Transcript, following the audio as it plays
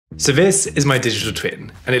So this is my digital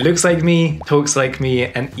twin, and it looks like me, talks like me,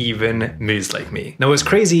 and even moves like me. Now what's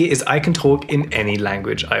crazy is I can talk in any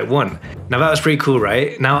language I want. Now that was pretty cool,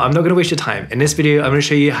 right? Now I'm not gonna waste your time. In this video, I'm gonna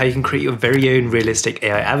show you how you can create your very own realistic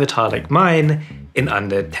AI avatar like mine in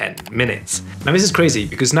under 10 minutes. Now this is crazy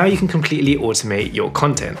because now you can completely automate your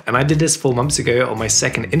content. And I did this 4 months ago on my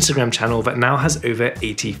second Instagram channel that now has over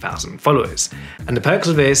 80,000 followers. And the perks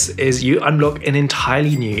of this is you unlock an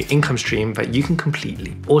entirely new income stream that you can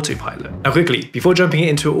completely autopilot. Now quickly, before jumping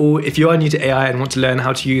into it all, if you are new to AI and want to learn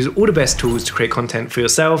how to use all the best tools to create content for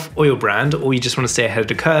yourself or your brand, or you just want to stay ahead of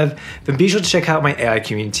the curve, then be sure to check out my AI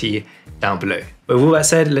community down below. But with all that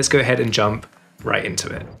said, let's go ahead and jump right into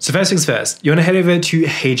it. So first things first, you want to head over to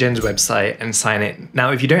HeyGen's website and sign in.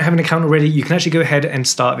 Now, if you don't have an account already, you can actually go ahead and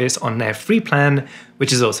start this on their free plan,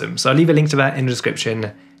 which is awesome. So I'll leave a link to that in the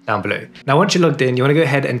description down below. Now, once you're logged in, you want to go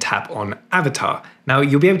ahead and tap on Avatar. Now,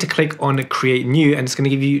 you'll be able to click on Create New, and it's going to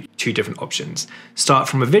give you two different options. Start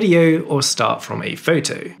from a video or start from a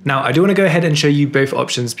photo. Now, I do want to go ahead and show you both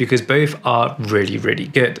options because both are really, really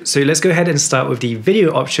good. So let's go ahead and start with the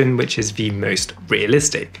video option, which is the most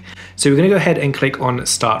realistic. So we're going to go ahead and click on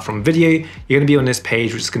Start from Video. You're going to be on this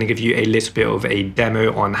page, which is going to give you a little bit of a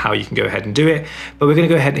demo on how you can go ahead and do it. But we're going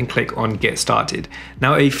to go ahead and click on Get Started.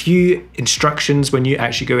 Now, a few instructions when you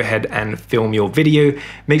actually go ahead and film your video.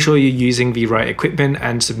 Make sure you're using the right equipment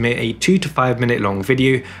and submit a 2 to 5 minute long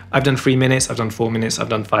video. I've done 3 minutes, I've done 4 minutes, I've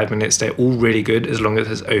done 5 minutes. They're all really good as long as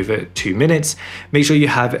it's over 2 minutes. Make sure you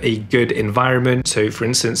have a good environment. So for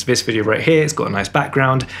instance, this video right here, it's got a nice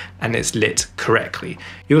background and it's lit correctly.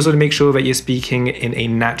 You also want to make sure that you're speaking in a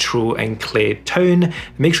natural and clear tone.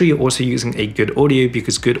 Make sure you're also using a good audio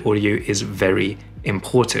because good audio is very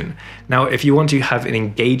important. Now, if you want to have an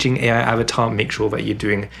engaging AI avatar, make sure that you're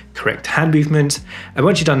doing correct hand movements. And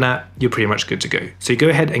once you've done that, you're pretty much good to go. So you go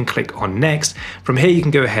ahead and click on Next. From here, you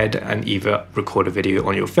can go ahead and either record a video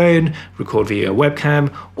on your phone, record via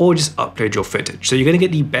webcam, or just upload your footage. So you're going to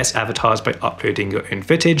get the best avatars by uploading your own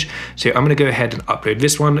footage. So I'm going to go ahead and upload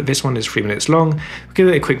this one. This one is 3 minutes long. We'll give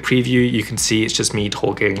it a quick preview. You can see it's just me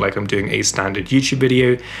talking like I'm doing a standard YouTube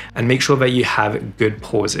video, and make sure that you have good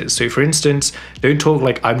pauses. So for instance, don't talk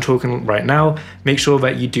like I'm talking right now. Make sure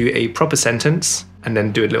that you do a proper sentence and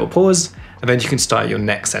then do a little pause, and then you can start your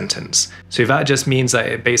next sentence. So that just means that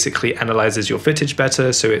it basically analyzes your footage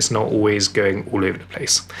better, so it's not always going all over the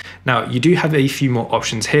place. Now, you do have a few more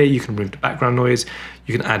options here. You can remove the background noise,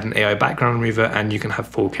 you can add an AI background remover, and you can have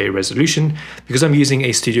 4K resolution. Because I'm using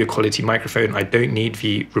a studio quality microphone, I don't need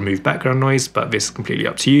the remove background noise, but this is completely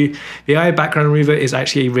up to you. The AI background remover is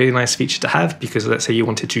actually a really nice feature to have because let's say you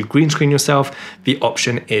wanted to green screen yourself, the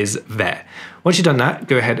option is there. Once you've done that,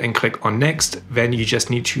 go ahead and click on Next. Then you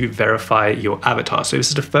just need to verify your avatar. So if this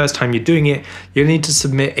is the first time you're doing it, you'll need to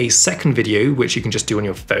submit a second video, which you can just do on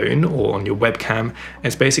your phone or on your webcam. And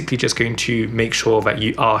it's basically just going to make sure that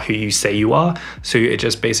you are who you say you are. So it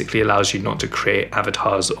just basically allows you not to create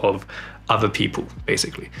avatars of other people,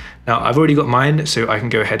 basically. Now, I've already got mine, so I can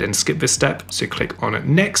go ahead and skip this step. So click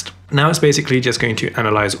on Next. Now it's basically just going to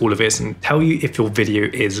analyze all of this and tell you if your video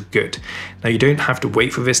is good. Now, you don't have to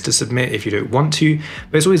wait for this to submit if you don't want to,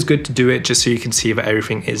 but it's always good to do it just so you can see that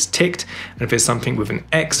everything is ticked. And if there's something with an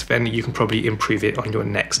X, then you can probably improve it on your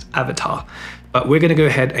next avatar. But we're going to go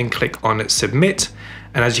ahead and click on Submit.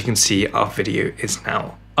 And as you can see, our video is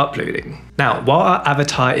now uploading. Now, while our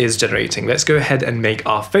avatar is generating, let's go ahead and make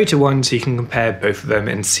our photo one so you can compare both of them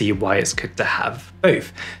and see why it's good to have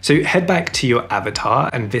both. So head back to your avatar,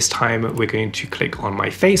 and this time we're going to click on my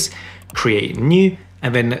face, create new,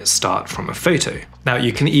 and then start from a photo. Now,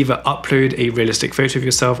 you can either upload a realistic photo of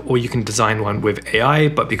yourself or you can design one with AI,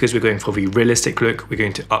 but because we're going for the realistic look, we're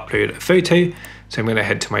going to upload a photo. So I'm going to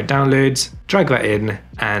head to my downloads, drag that in,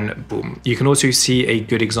 and boom. You can also see a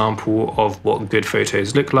good example of what good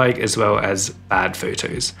photos look like as well as bad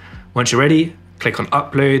photos. Once you're ready, click on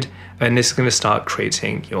upload, and this is going to start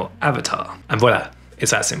creating your avatar. And voila. It's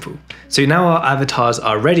that simple. So now our avatars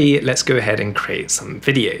are ready, let's go ahead and create some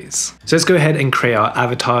videos. So let's go ahead and create our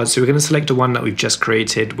avatars. So we're going to select the one that we've just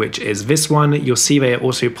created, which is this one. You'll see that it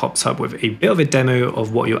also pops up with a bit of a demo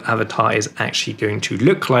of what your avatar is actually going to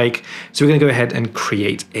look like. So we're going to go ahead and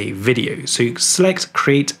create a video. So you select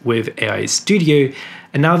Create with AI Studio,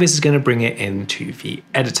 and now this is going to bring it into the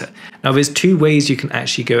editor. Now there's two ways you can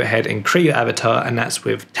actually go ahead and create your avatar, and that's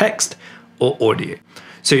with text or audio.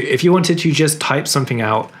 So if you wanted to just type something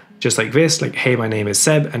out just like this, like, hey, my name is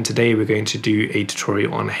Seb, and today we're going to do a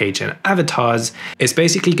tutorial on HeyGen avatars, it's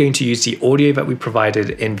basically going to use the audio that we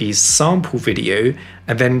provided in the sample video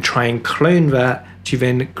and then try and clone that to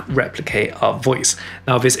then replicate our voice.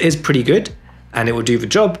 Now, this is pretty good and it will do the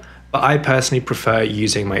job, but I personally prefer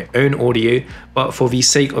using my own audio. But for the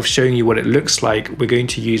sake of showing you what it looks like, we're going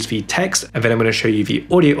to use the text, and then I'm going to show you the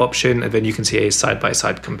audio option, and then you can see a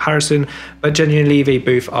side-by-side comparison. But genuinely, they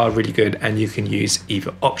both are really good and you can use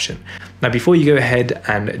either option. Now, before you go ahead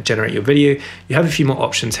and generate your video, you have a few more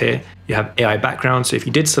options here. You have AI background. So if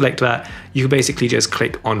you did select that, you can basically just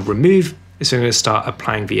click on remove. It's going to start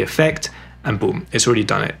applying the effect, and boom, it's already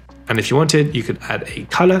done it. And if you wanted, you could add a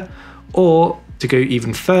color, or to go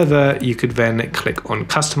even further, you could then click on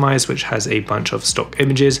customize, which has a bunch of stock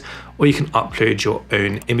images, or you can upload your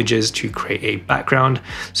own images to create a background.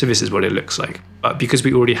 So this is what it looks like. But because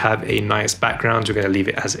we already have a nice background, we're going to leave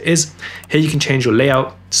it as it is. Here you can change your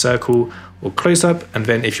layout, circle or close up. And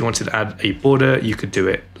then if you wanted to add a border, you could do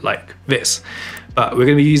it like this. But we're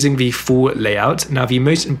going to be using the full layout. Now, the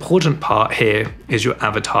most important part here is your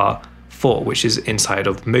avatar 4, which is inside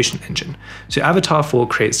of Motion Engine. So Avatar 4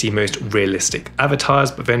 creates the most realistic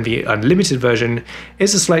avatars, but then the unlimited version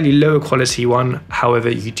is a slightly lower quality one.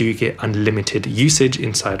 However, you do get unlimited usage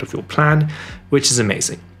inside of your plan, which is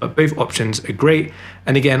amazing. But both options are great.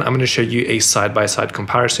 And again, I'm going to show you a side-by-side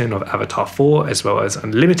comparison of Avatar 4 as well as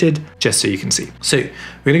unlimited, just so you can see. So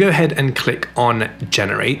we're going to go ahead and click on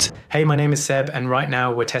generate. Hey, my name is Seb, and right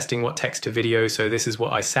now we're testing what text to video. So this is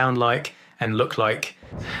what I sound like and look like.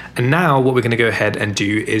 And now what we're going to go ahead and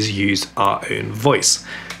do is use our own voice.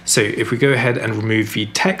 So if we go ahead and remove the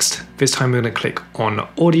text, this time we're going to click on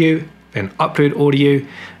audio, then upload audio,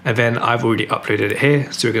 and then I've already uploaded it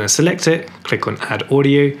here. So we're going to select it, click on add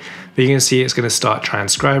audio, but you can see it's going to start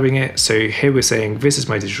transcribing it. So here we're saying, this is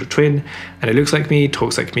my digital twin, and it looks like me,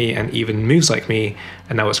 talks like me, and even moves like me.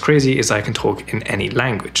 And now what's crazy is I can talk in any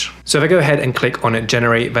language. So if I go ahead and click on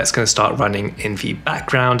generate, that's going to start running in the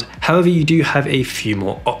background. However, you do have a few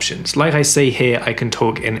more options. Like I say here, I can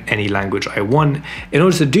talk in any language I want. In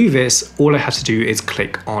order to do this, all I have to do is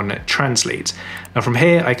click on translate. Now from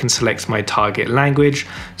here, I can select my target language.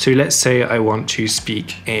 So let's say I want to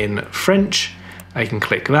speak in French. I can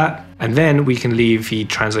click that, and then we can leave the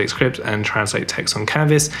translate script and translate text on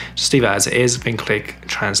canvas. Just leave it as it is, then click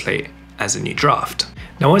translate as a new draft.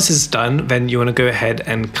 Now once it's done, then you want to go ahead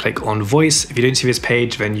and click on voice. If you don't see this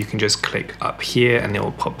page, then you can just click up here and it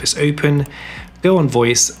will pop this open. Go on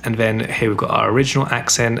voice, and then here we've got our original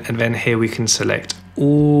accent, and then here we can select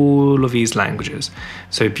all of these languages.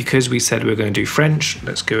 So because we said we're going to do French,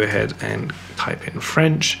 let's go ahead and type in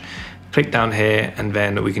French. Click down here, and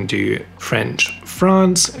then we can do French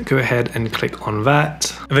France. Go ahead and click on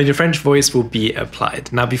that, and then your French voice will be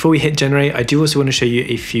applied. Now, before we hit generate, I do also want to show you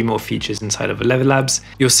a few more features inside of 11 Labs.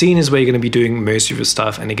 Your scene is where you're going to be doing most of your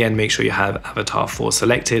stuff, and again, make sure you have Avatar 4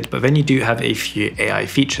 selected, but then you do have a few AI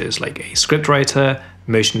features like a script writer,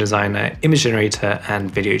 motion designer, image generator,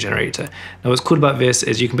 and video generator. Now what's cool about this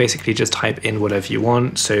is you can basically just type in whatever you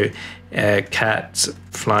want. So cat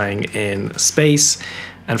flying in space.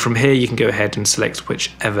 And from here, you can go ahead and select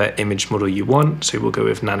whichever image model you want. So we'll go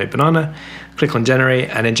with Nano Banana, click on generate,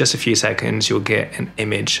 and in just a few seconds, you'll get an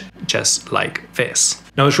image just like this.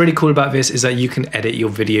 Now, what's really cool about this is that you can edit your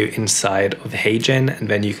video inside of HeyGen, and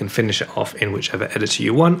then you can finish it off in whichever editor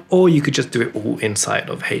you want, or you could just do it all inside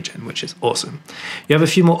of HeyGen, which is awesome. You have a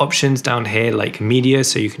few more options down here like media,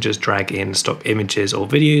 so you can just drag in stock images or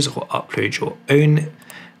videos or upload your own.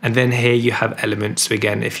 And then here you have elements. So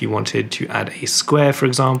again, if you wanted to add a square, for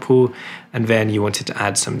example, and then you wanted to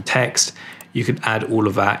add some text, you could add all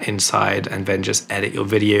of that inside and then just edit your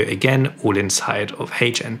video again, all inside of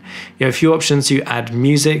HeyGen. You have a few options to add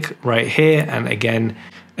music right here, and again,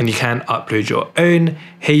 and you can upload your own.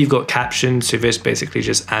 Here you've got captions, so this basically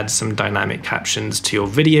just adds some dynamic captions to your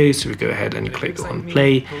video. So we go ahead and click on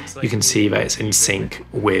play. You can see that it's in sync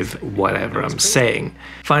with whatever I'm saying.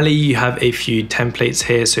 Finally, you have a few templates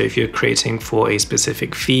here. So if you're creating for a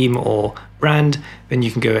specific theme or brand, then you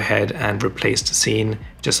can go ahead and replace the scene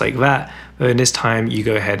just like that. But in this time, you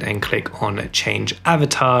go ahead and click on change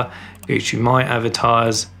avatar, go to my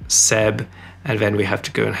avatars, Seb, and then we have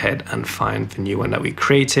to go ahead and find the new one that we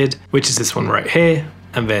created, which is this one right here.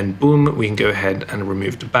 And then boom, we can go ahead and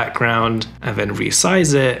remove the background and then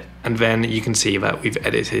resize it. And then you can see that we've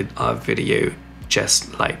edited our video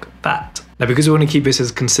just like that. Now, because we want to keep this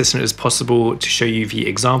as consistent as possible to show you the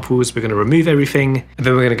examples, we're going to remove everything, and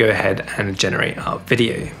then we're going to go ahead and generate our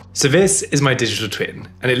video. So this is my digital twin,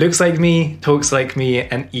 and it looks like me, talks like me,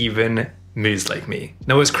 and even moves like me.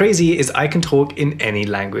 Now what's crazy is I can talk in any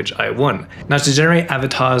language I want. Now to generate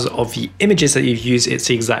avatars of the images that you've used, it's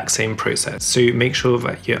the exact same process. So make sure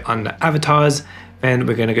that you're under avatars, then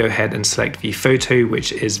we're going to go ahead and select the photo,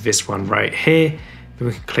 which is this one right here. then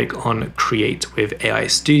we can click on Create with AI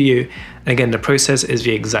Studio. And again, the process is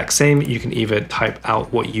the exact same. You can either type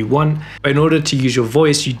out what you want, but in order to use your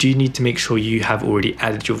voice, you do need to make sure you have already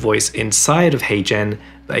added your voice inside of HeyGen.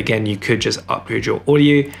 But again, you could just upload your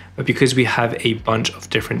audio, but because we have a bunch of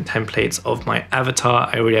different templates of my avatar,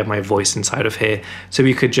 I already have my voice inside of here. So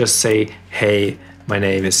we could just say, hey, my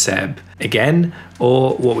name is Seb again,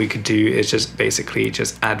 or what we could do is just basically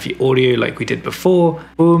just add the audio like we did before.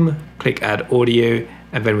 Boom, click add audio,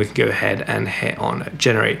 and then we can go ahead and hit on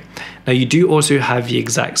generate. Now you do also have the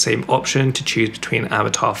exact same option to choose between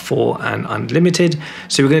avatar 4 and unlimited.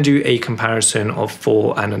 So we're going to do a comparison of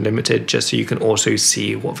 4 and unlimited just so you can also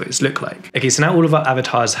see what those look like. Okay, so now all of our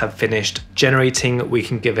avatars have finished generating. We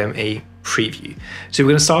can give them a preview. So we're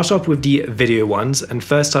going to start off with the video ones, and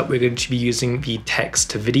first up we're going to be using the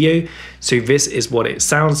text to video. So this is what it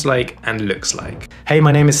sounds like and looks like. Hey,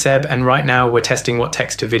 my name is Seb, and right now we're testing what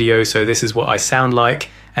text to video, so this is what I sound like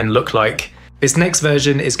and look like. This next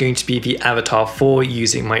version is going to be the avatar 4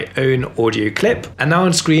 using my own audio clip. And now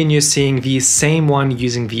on screen, you're seeing the same one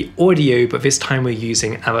using the audio, but this time we're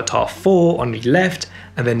using avatar 4 on the left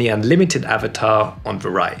and then the unlimited avatar on the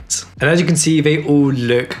right. And as you can see, they all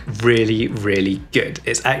look really, really good.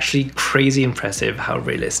 It's actually crazy impressive how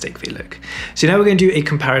realistic they look. So now we're going to do a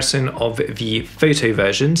comparison of the photo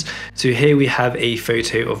versions. So here we have a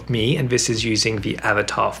photo of me, and this is using the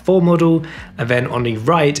avatar 4 model. And then on the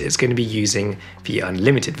right, it's going to be using the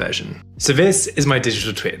unlimited version. So this is my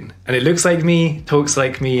digital twin, and it looks like me, talks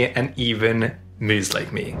like me, and even moves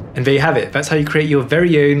like me. And there you have it. That's how you create your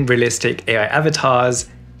very own realistic AI avatars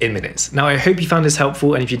in minutes. Now, I hope you found this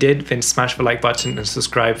helpful, and if you did, then smash the like button and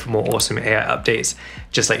subscribe for more awesome AI updates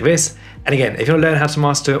just like this. And again, if you want to learn how to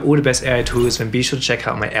master all the best AI tools, then be sure to check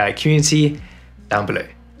out my AI community down below.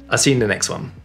 I'll see you in the next one.